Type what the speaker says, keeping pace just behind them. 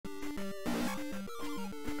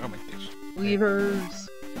Cleaners.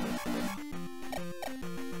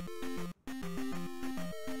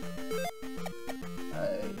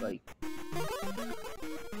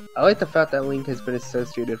 I like the fact that Link has been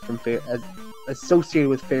associated associated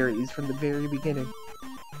with fairies from the very beginning.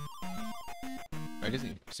 Why doesn't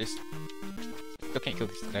he exist? Still can't kill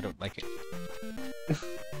this thing. I don't like it.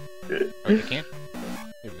 Oh, you can?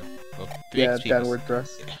 There we go. Well, yeah, XP downward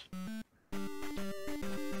thrust. Yeah.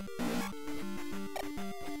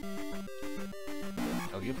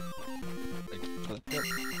 Oh, yep.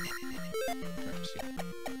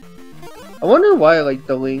 I wonder why, like,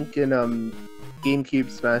 the Link in GameCube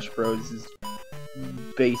Smash Bros. Is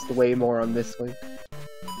based way more on this Link.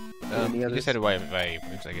 You just had to buy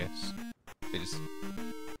moves, I guess. They just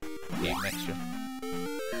gave him extra.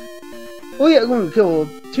 Well, yeah, Kill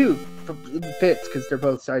 2 fits because they're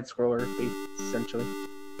both side-scroller, essentially.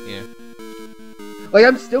 Yeah. Like,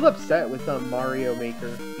 I'm still upset with Mario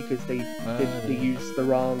Maker because they used the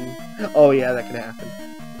wrong. Oh yeah, that can happen.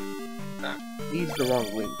 They used the wrong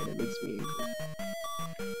Link and it makes me angry.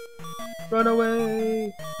 Run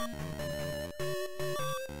away!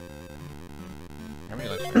 How many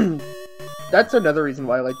lives are there? That's another reason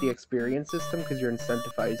why I like the experience system, because you're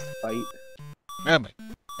incentivized to fight. Oh my.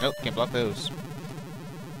 Nope, can't block those.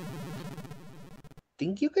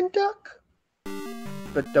 Think you can duck?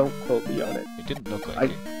 But don't quote me on it. It didn't look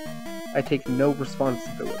like it. I take no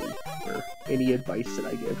responsibility for any advice that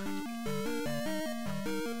I give.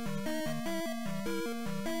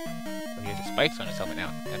 Well, he has the spikes on his helmet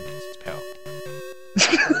now. That means it's power.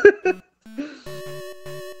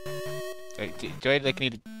 Do I like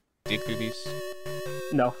need to dig through these?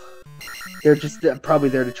 No. They're just probably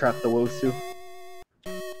there to trap the Wosu.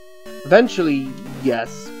 Eventually,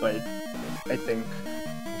 yes, but I think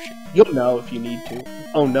you'll know if you need to.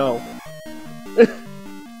 Oh no.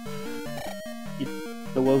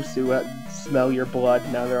 The Wosu smell your blood,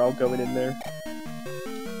 now they're all going in there.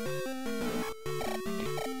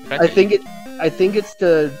 I think it's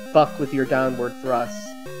to buck with your downward thrust.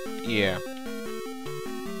 Yeah.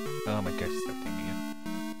 Oh my gosh, that thing again.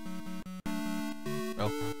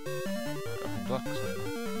 Oh. Oh, blocks.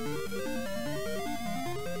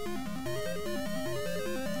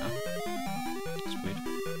 Oh. That's weird.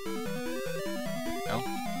 No?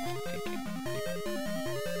 Okay.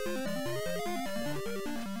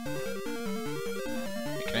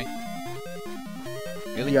 Can I?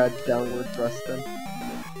 Really? Yeah, downward thrust then.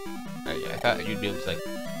 Yeah, I thought you'd be able to, like...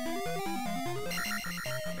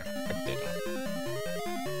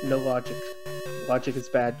 No logic. Logic is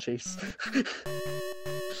bad, Chase.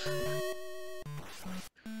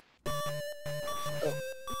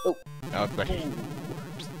 Oh, question.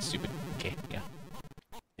 Stupid. Okay, yeah.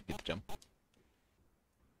 I did the jump.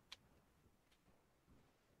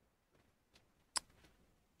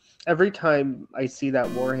 Every time I see that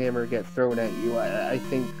Warhammer get thrown at you, I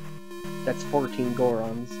think that's 14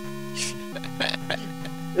 Gorons.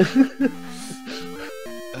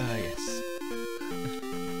 Yes.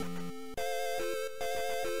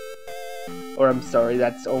 Or I'm sorry,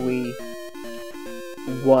 that's only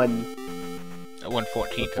one.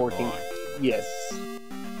 114. 14. Yes.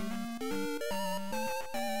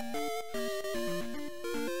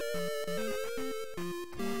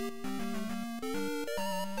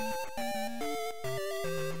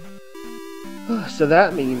 So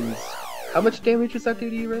that means, how much damage is that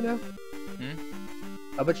doing to you right now?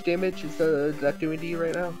 How much damage is that doing to you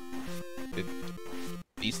right now?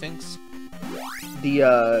 These things?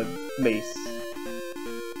 The mace.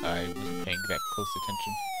 I wasn't paying that close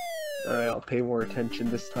attention. Alright, I'll pay more attention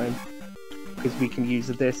this time. Because we can use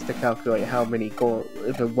this to calculate how many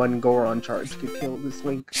if a one Goron charge could kill this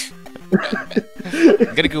Link.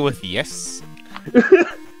 I'm gonna go with yes.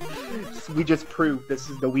 We just proved this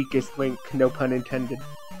is the weakest Link, no pun intended.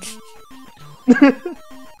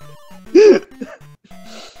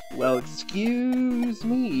 Well, excuse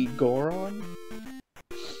me, Goron.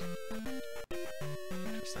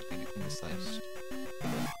 There's nothing in this list.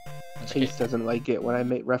 Chase doesn't like it when I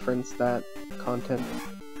reference that content.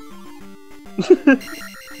 I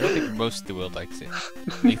don't think most of the world likes it.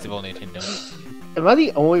 Least of all Nintendo. Am I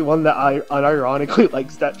the only one that unironically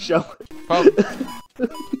likes that show? Probably.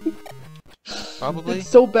 Probably. It's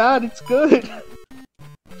so bad, it's good.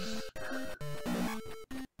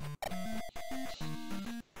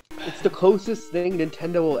 It's the closest thing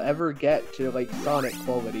Nintendo will ever get to, like, Sonic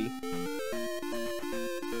quality.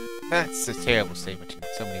 That's a terrible statement in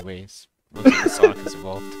so many ways. Look at the Sonic has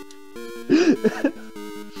evolved.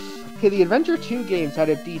 Okay, the Adventure 2 games had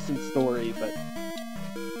a decent story, but...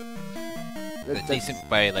 Decent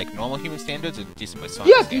by, like, normal human standards, or decent by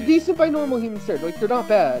Sonic standards? Yeah, decent by normal human standards. Like, they're not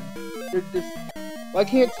bad. This. Well, I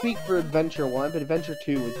can't speak for Adventure 1, but Adventure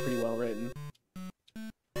 2 was pretty well written.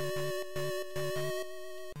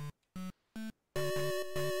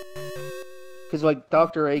 Because, like,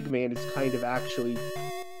 Dr. Eggman is kind of actually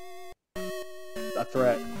a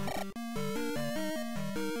threat.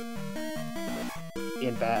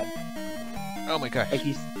 And bad. Oh my gosh. Like,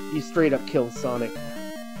 he straight up kills Sonic.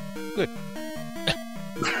 Good.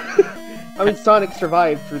 I mean, Sonic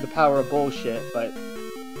survived through the power of bullshit, but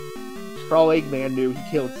for all Eggman knew, he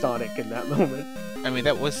killed Sonic in that moment. I mean,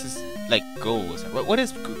 that was his, like, goal. What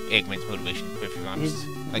is Eggman's motivation, if you're honest?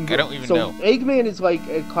 Like, I don't even know. Eggman is like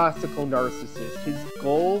a classical narcissist. His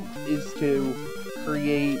goal is to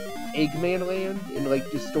create Eggman Land and, like,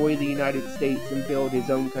 destroy the United States and build his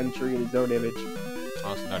own country and his own image.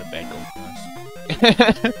 Also not a bad goal, to be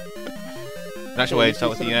honest. Not sure why I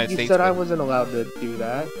start with the United States. You said I wasn't allowed to do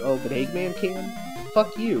that. Oh, but Eggman can?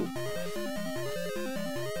 Fuck you.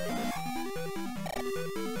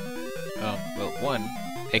 Well, one,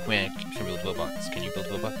 Eggman can build robots. Can you build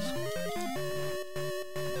robots?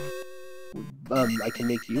 I can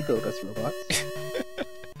make you build us robots.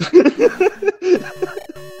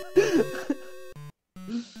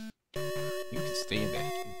 You can stay in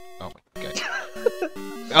there. Oh my god.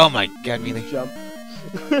 Oh my god, really? Jump.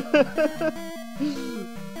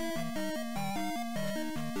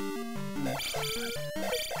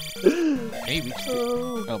 Can you reach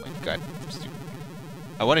the... Oh my god, I'm stupid.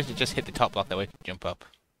 I wanted to just hit the top block that way to jump up.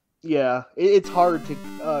 Yeah, it's hard to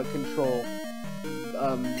control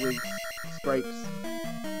with strikes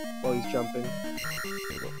while he's jumping.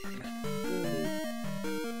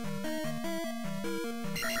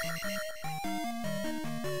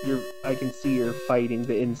 I can see you're fighting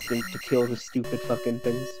the instinct to kill the stupid fucking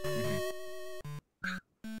things.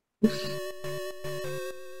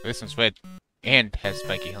 This one's red and has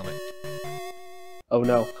spiky helmet. Oh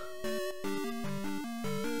no.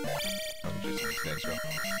 As well.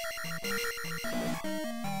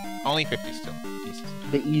 Only 50 still.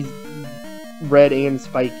 Jesus. Red and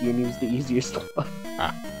spiky, and use the easiest one.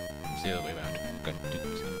 Ah, it's the other way around. Good.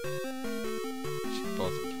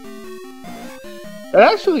 That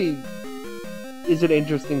actually is an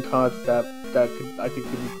interesting concept that I think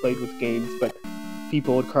could be played with games, but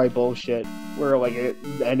people would cry bullshit. Where like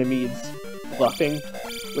the enemy is bluffing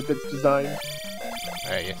with its design.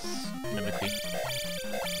 Yes, mimicry.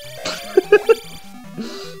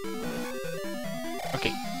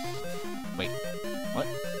 Okay. Wait. What?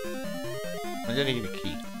 When did I get a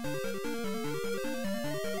key?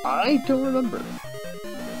 I don't remember.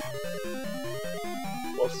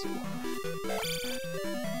 We'll see.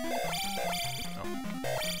 Oh.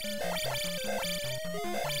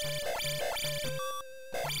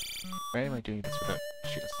 Why am I doing this without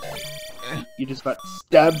shooting? You just got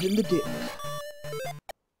stabbed in the dick.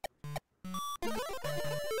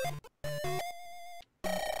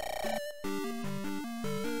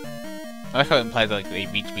 I like how it implies like they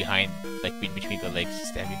reach behind, like between the legs to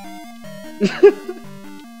stab you.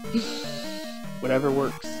 Whatever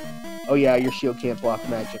works. Oh yeah, your shield can't block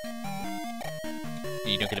magic.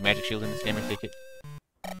 You don't get a magic shield in this game, I take it?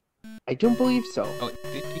 I don't believe so. Oh,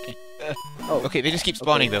 you can. Oh. Okay, they just keep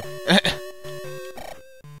spawning though.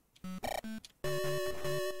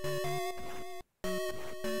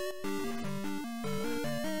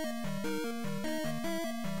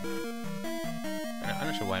 I'm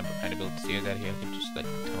not sure why I'm trying to build stairs out here. I can just like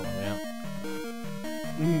tunnel my way out.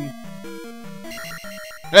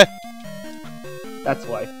 That's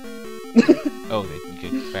why. Oh, they can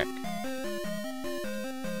get back.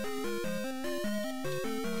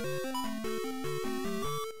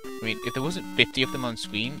 I mean, if there wasn't 50 of them on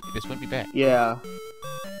screen, this wouldn't be bad. Yeah.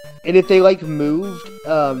 And if they like moved,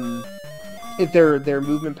 if their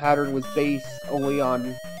movement pattern was based only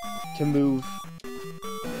on to move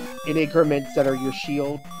in increments that are your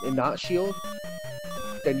shield and not shield,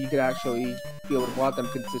 then you could actually be able to block them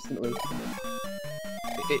consistently.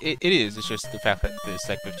 It is, it's just the fact that there's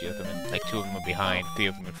like 50 of them and like 2 of them are behind, 3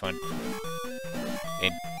 of them in front.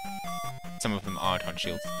 And some of them aren't on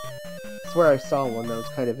shields. I swear I saw one that was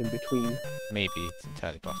kind of in between. Maybe, it's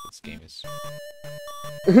entirely possible this game is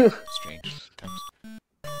strange sometimes.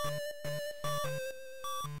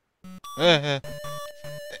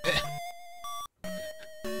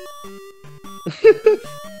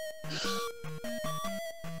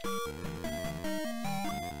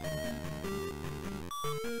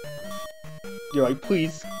 You're like,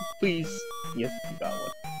 please, please. Yes, you got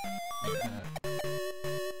one.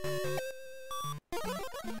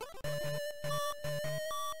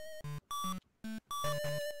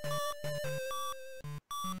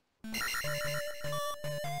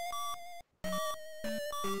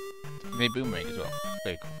 they boomerang as well.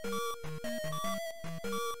 Very cool.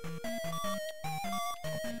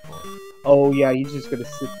 Oh yeah, he's just gonna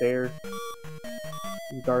sit there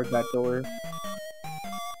and guard that door.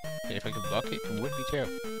 And if I could block it, it would be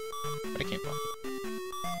terrible. But I can't block it.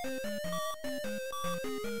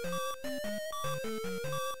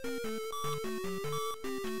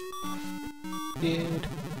 Did.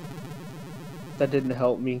 That didn't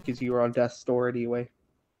help me because you were on death's door anyway.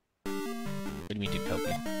 What do you mean didn't help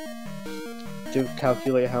me? To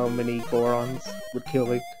calculate how many Gorons would kill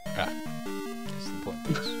Link. Ah. That's the important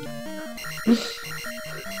piece.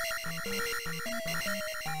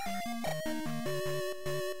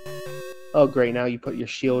 Oh great, now you put your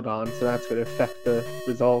shield on, so that's gonna affect the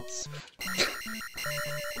results.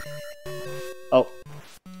 Oh.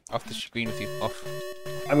 Off the screen with you. Off.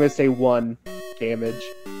 I'm gonna say 1 damage.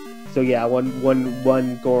 So yeah, one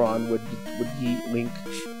Goron would yeet Link.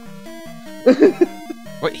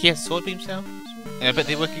 Wait, he has sword beams now? And I bet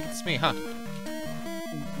they work against me, huh?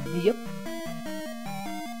 Yep.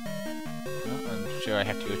 Well, I'm sure I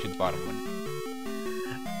have to go to the bottom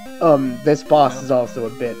one. This boss is also a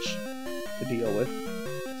bitch to deal with.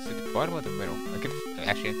 So the bottom or the middle?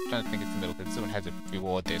 Actually, I'm trying to think it's the middle because someone has a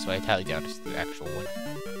reward there, so I tally down to the actual one.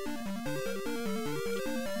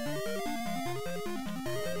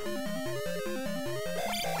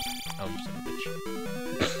 Oh, you son of a bitch.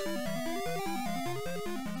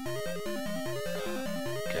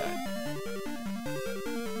 God.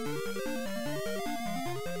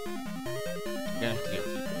 I'm gonna have to deal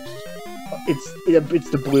with you first. It's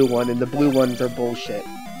the blue one, and the blue ones are bullshit.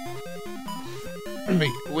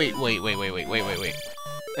 Wait.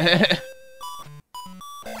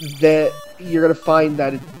 That you're gonna find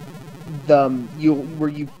that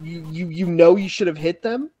you know you should have hit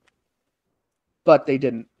them, but they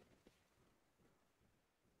didn't.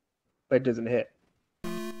 But it doesn't hit.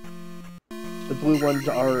 The blue ones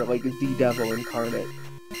are like the devil incarnate.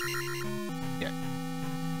 Yeah.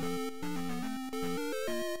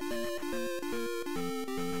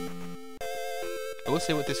 I will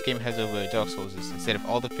say what this game has over Dark Souls is instead of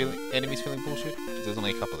all the enemies feeling bullshit, there's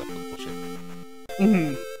only a couple that feel bullshit.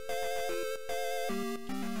 Mm-hmm.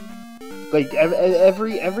 Like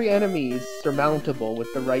every enemy is surmountable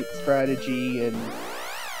with the right strategy and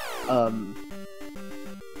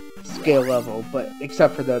scale level, but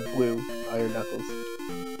except for the blue Iron Knuckles.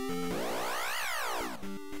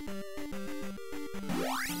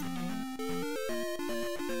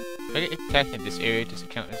 If I get attacked in this area, does it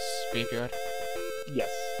count as graveyard? Yes.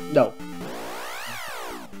 No.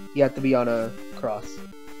 You have to be on a cross.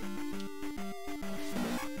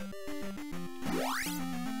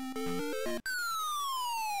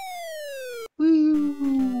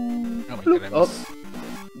 Woo! Oh my god, I Oh,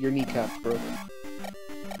 your kneecap's broken.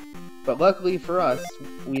 But luckily for us,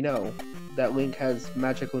 we know that Link has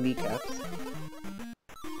magical kneecaps.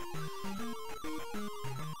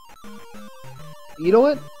 You know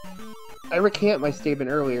what? I recant my statement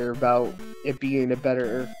earlier about it being a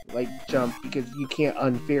better, like, jump because you can't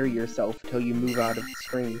unfair yourself until you move out of the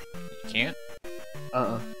screen. You can't?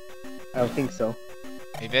 I don't think so.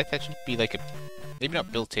 Maybe that should be like a... Maybe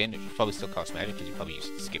not built in, it should probably still cost magic because you probably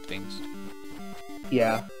used to skip things.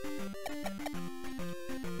 Yeah.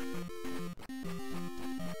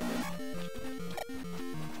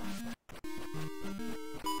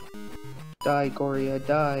 Die, Goria,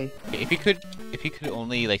 die. Okay, if you could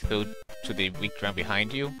only like throw to the weak ground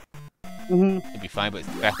behind you, it'd be fine. But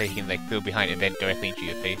the fact that he can like throw behind and then directly into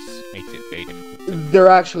your face makes it very difficult. They're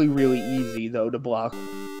actually really easy though to block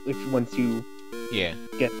once you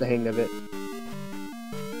get the hang of it.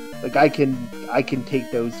 Like I can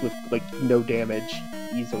take those with like no damage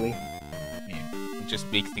easily. Yeah, it just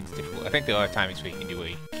makes things difficult. I think there are times where you can do it,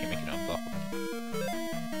 you can make it unblockable.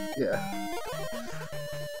 Yeah.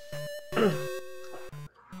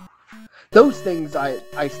 Those things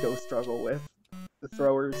I still struggle with. The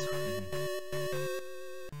throwers.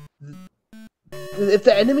 If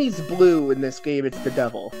the enemy's blue in this game, it's the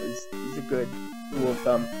devil. Is a good rule of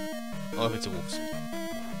thumb. Or if it's a wolf.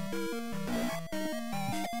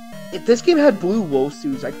 If this game had blue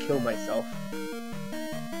Wosus, I'd kill myself.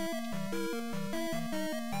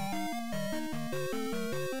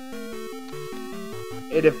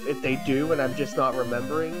 And if they do, and I'm just not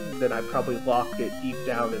remembering, then I probably locked it deep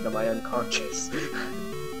down into my unconscious.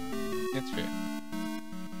 That's fair.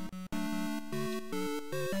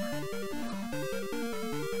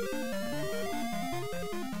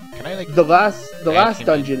 Can I like the last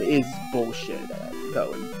dungeon is bullshit,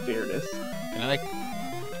 though. In fairness. Can I like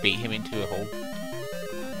bait him into a hole?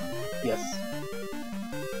 Yes.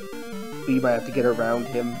 But you might have to get around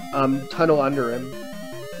him. Tunnel under him.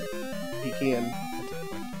 if you can.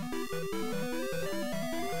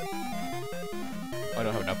 I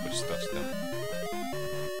don't have enough with stuff still.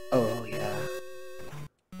 Oh, yeah.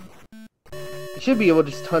 You should be able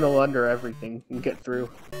to just tunnel under everything and get through.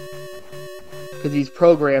 Because he's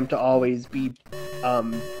programmed to always be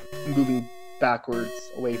moving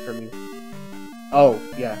backwards away from you. Oh,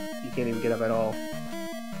 yeah. You can't even get up at all.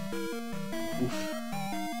 Oof.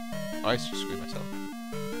 I just screwed myself.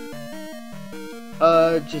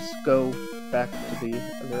 Just go back to the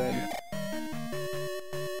other end.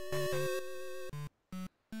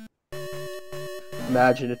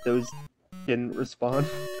 Imagine if those didn't respawn.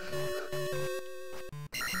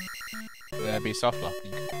 That'd be soft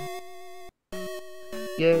blocking.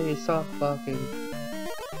 Yay, soft blocking.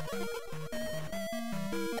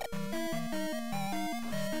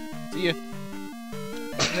 See ya.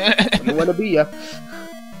 Don't wanna be ya.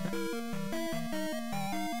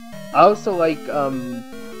 I also like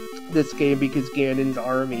this game because Ganon's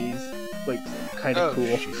army is like kind of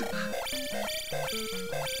cool. Geez.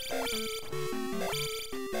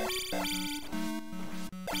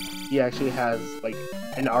 He actually has like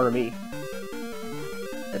an army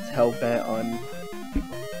that's hell bent on.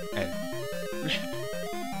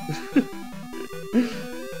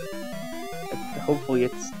 Hopefully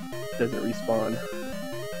it doesn't respawn.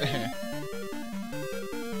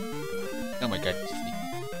 Oh my god.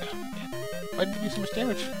 Why did you do so much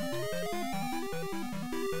damage?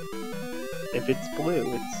 If it's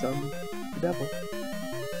blue, it's the devil.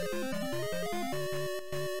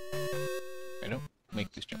 I don't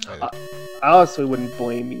make this jump either. I also wouldn't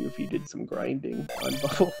blame you if you did some grinding on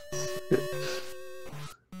bubbles.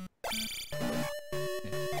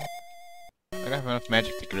 I don't have enough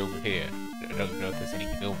magic to get over here. I don't know if there's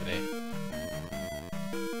anything over there.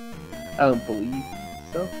 I don't believe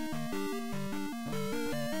so.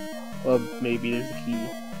 Well, maybe there's a key.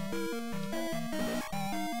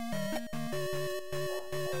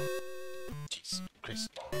 Jeez, Chris.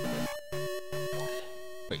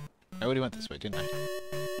 Wait, I already went this way, didn't I?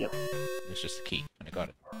 Yep. There's just a key, and I got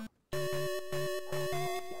it.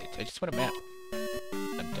 I just want a map.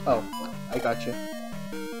 Oh, I got you.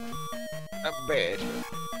 I'm bad.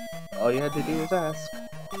 All you had to do was ask.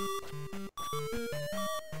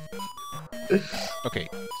 Okay,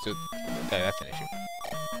 so that's an issue.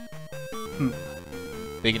 Hmm.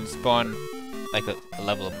 They can spawn like a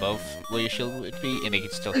level above where your shield would be, and they can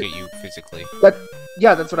still hit you physically.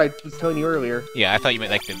 Yeah, that's what I was telling you earlier. Yeah, I thought you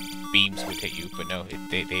meant like the beams would hit you, but no,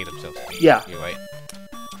 they themselves would hit Yeah. you. You're right.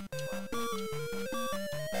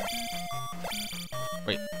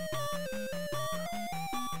 Wait.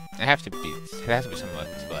 It has to be something like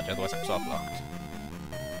this, but otherwise I'm soft locked.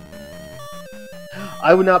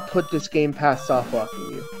 I would not put this game past soft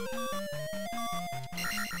locking you.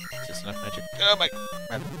 Is this enough magic? Oh my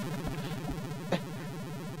god.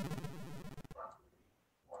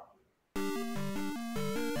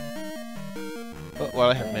 Well, while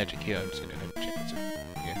I have magic here, I'm just gonna check what's here.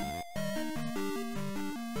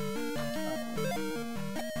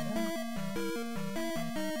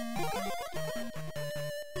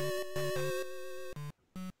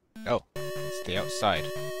 Oh, it's the outside.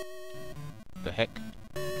 The heck?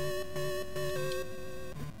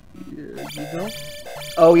 Here you go.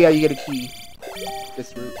 Oh yeah, you get a key.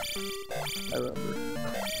 This route. I remember.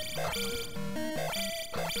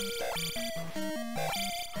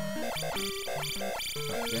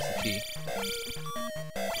 Oh, there's the key.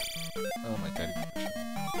 Oh my god.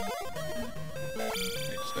 I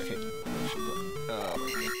just got hit. Oh my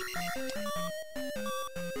god.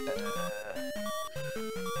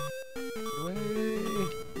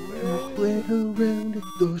 Went around at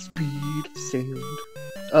the speed of sound.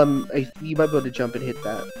 You might be able to jump and hit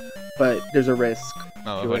that, but there's a risk.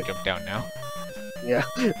 Oh, I'm gonna jump down now. Yeah.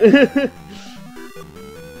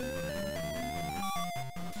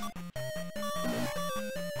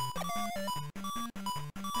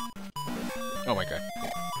 Oh my god.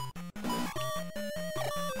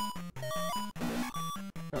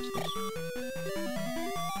 That's close.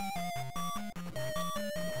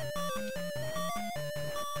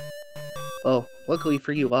 Oh, luckily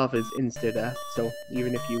for you, lava is insta-death, so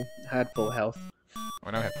even if you had full health. Oh,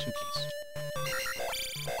 now I have 2 keys.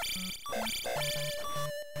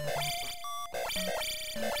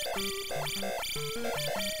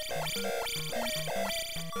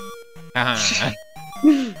 Haha.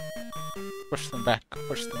 Push them back.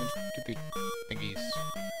 Push them into the thingies.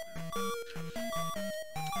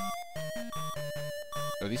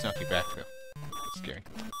 Oh, these knock you back though. That's scary.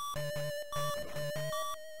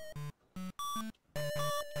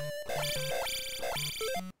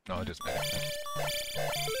 No, it doesn't matter.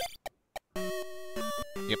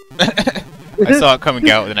 Yep. I saw it coming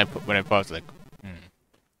out, and then when I paused, like,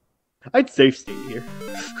 I'd safe stay here.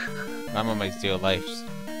 I'm on my 0 lives.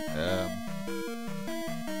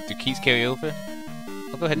 Do keys carry over?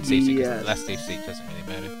 I'll go ahead and save state because the last save state doesn't really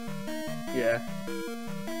matter. Yeah.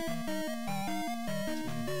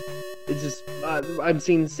 It's just I'm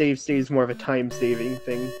seeing save states more of a time saving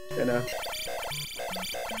thing than a.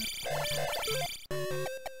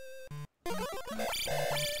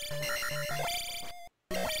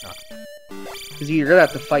 Because you're gonna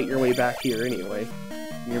have to fight your way back here anyway.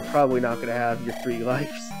 And you're probably not gonna have your 3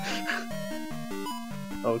 lives.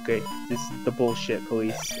 Okay, this is the bullshit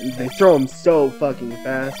police. And they throw them so fucking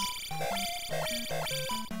fast.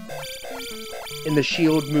 And the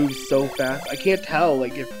shield moves so fast. I can't tell,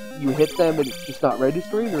 like, if you hit them and it's just not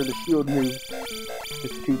registering, or the shield moves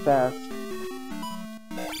just too fast.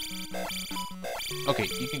 Okay,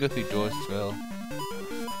 you can go through doors as well.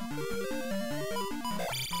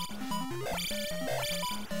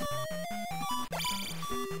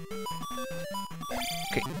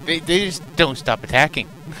 Okay, they just don't stop attacking.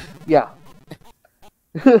 Yeah.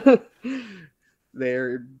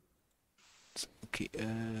 They're okay,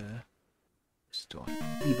 store.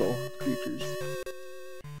 Evil creatures.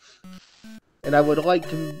 And I would like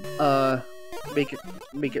to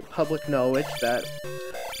make it public knowledge that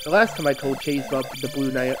the last time I told Chase about the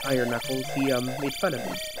blue iron knuckles, he made fun of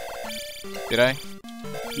me. Did I?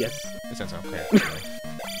 Yes. That sounds okay.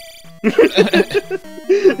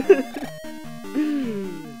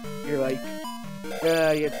 You're like,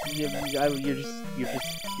 you're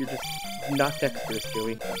just not dexterous,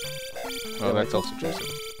 Joey. Well, that's also true. So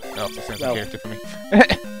that also sounds like a character for me.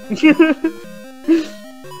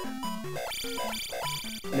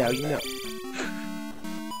 Now you know.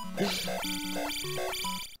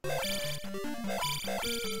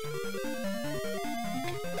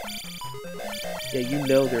 Yeah, you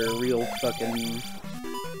know they're a real fucking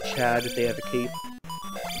Chad if they have a cape.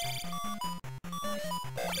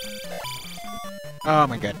 Oh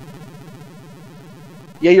my god.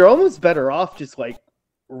 Yeah, you're almost better off just like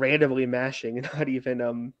randomly mashing and not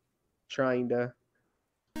even trying to.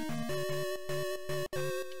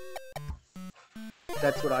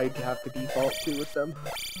 That's what I'd have to default to with them.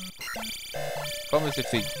 Problem is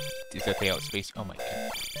if they outspace. Oh my god.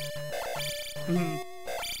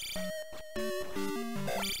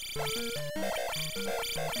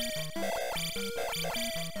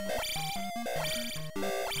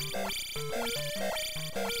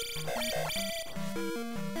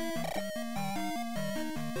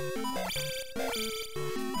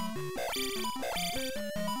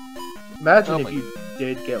 Imagine if you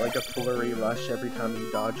did get like a flurry rush every time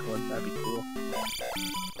you dodge one. That'd be cool.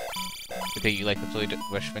 I think you like the flurry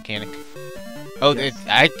rush mechanic. Oh, yes.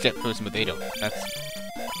 I get frozen, but they don't. That's.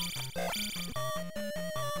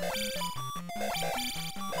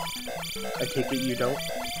 I take it you don't.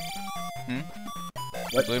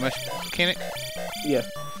 What? Flurry rush mechanic? Yeah.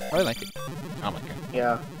 Oh, I like it. Oh my god.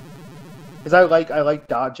 Yeah. Because I like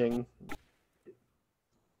dodging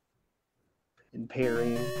and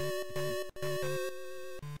parrying.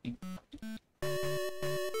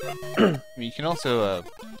 You can also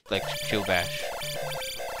like shield bash.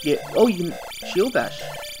 Yeah. Oh, you can shield bash.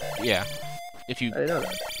 Yeah. If you. I didn't know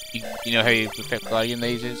that. You know how you affect guardian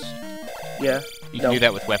lasers? Yeah. You can do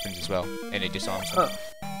that with weapons as well, and it disarms them. Huh.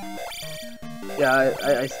 Yeah,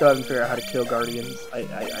 I still haven't figured out how to kill guardians.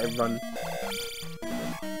 I run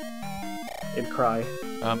and cry.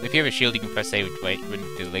 If you have a shield, you can press A when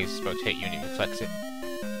the laser sparks hit you and it reflects it.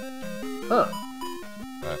 Huh.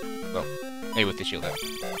 Well, A with the shield out.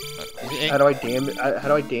 How do I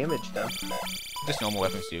damage them? Just normal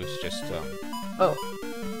weapons do. It's just Oh.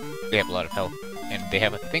 They have a lot of health, and they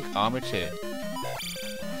have, I think, armor to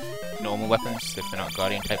normal weapons if they're not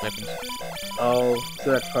guardian type weapons. Oh,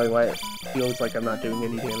 so that's probably why it feels like I'm not doing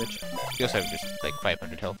any damage. You also have just like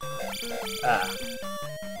 500 health. Ah.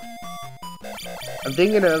 I'm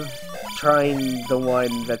thinking of trying the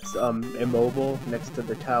one that's immobile next to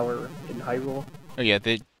the tower in Hyrule. Oh yeah,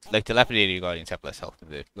 the dilapidated guardians have less health,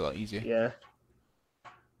 they're a lot easier. Yeah.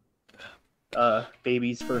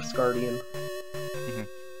 Baby's first guardian.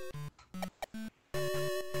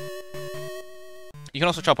 You can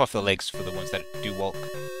also chop off the legs for the ones that do walk.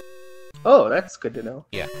 Oh, that's good to know.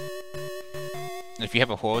 Yeah. And if you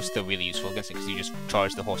have a horse, they're really useful against it because you just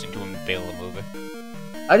charge the horse into him and bail him over.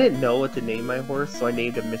 I didn't know what to name my horse, so I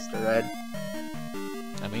named him Mr. Ed.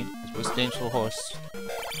 I mean, it's most names for a horse.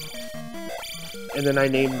 And then I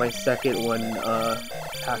named my second one,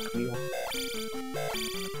 Pack Mule.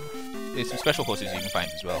 There's some special horses you can find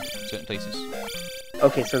as well in certain places.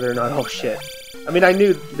 Okay, so they're not all shit. I mean, I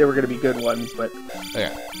knew there were going to be good ones, but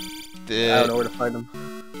Okay. I don't know where to find them.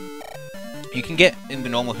 You can get in the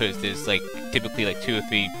normal hoods. There's like typically like 2 or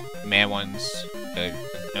 3 meh ones, an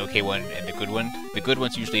okay one, and the good one. The good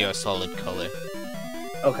ones usually are a solid color.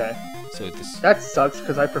 Okay. So this That sucks,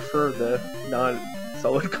 because I prefer the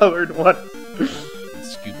non-solid colored one.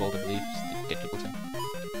 skew bolt, I believe, is the technical term.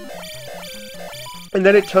 And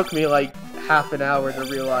then it took me like half an hour to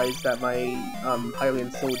realize that my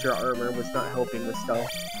Highland Soldier armor was not helping with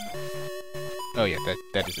stealth. Oh yeah,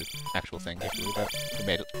 that is an actual thing you have to worry about. It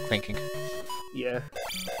made it thinking. Yeah.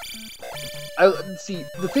 See,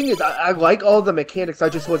 the thing is, I like all the mechanics, I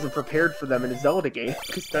just wasn't prepared for them in a Zelda game,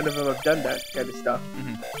 because none of them have done that kind of stuff.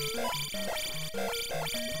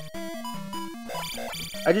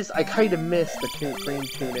 I kind of miss the green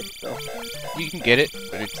tunic, though. You can get it,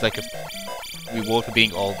 but it's like a reward for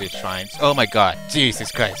being all the shrines. Oh my god,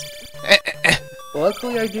 Jesus Christ. Well,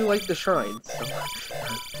 luckily I do like the shrines, so...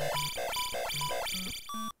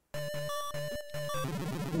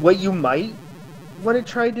 What you might want to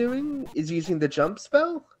try doing is using the jump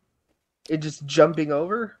spell and just jumping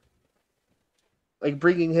over, like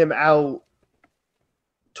bringing him out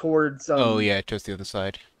towards. Oh yeah, towards the other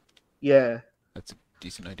side. Yeah. That's a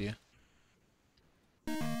decent idea.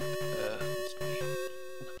 You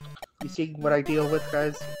see what I deal with,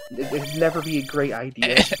 guys? It'd never be a great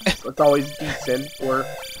idea. So it's always decent or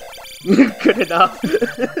good enough.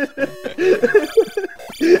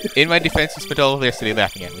 In my defense, he spent all of yesterday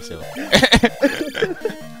laughing at me, so...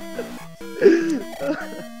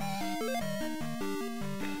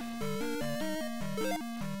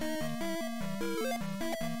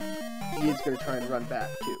 He is going to try and run back,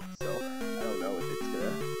 too, so I don't know if it's going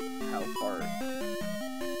to... how far...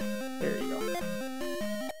 There you go.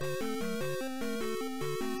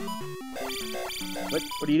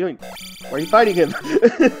 What are you doing? Why are you fighting him?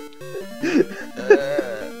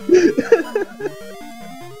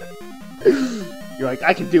 You're like,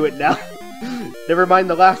 I can do it now. Never mind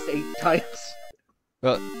the last 8 times.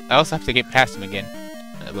 Well, I also have to get past him again.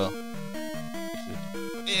 Well...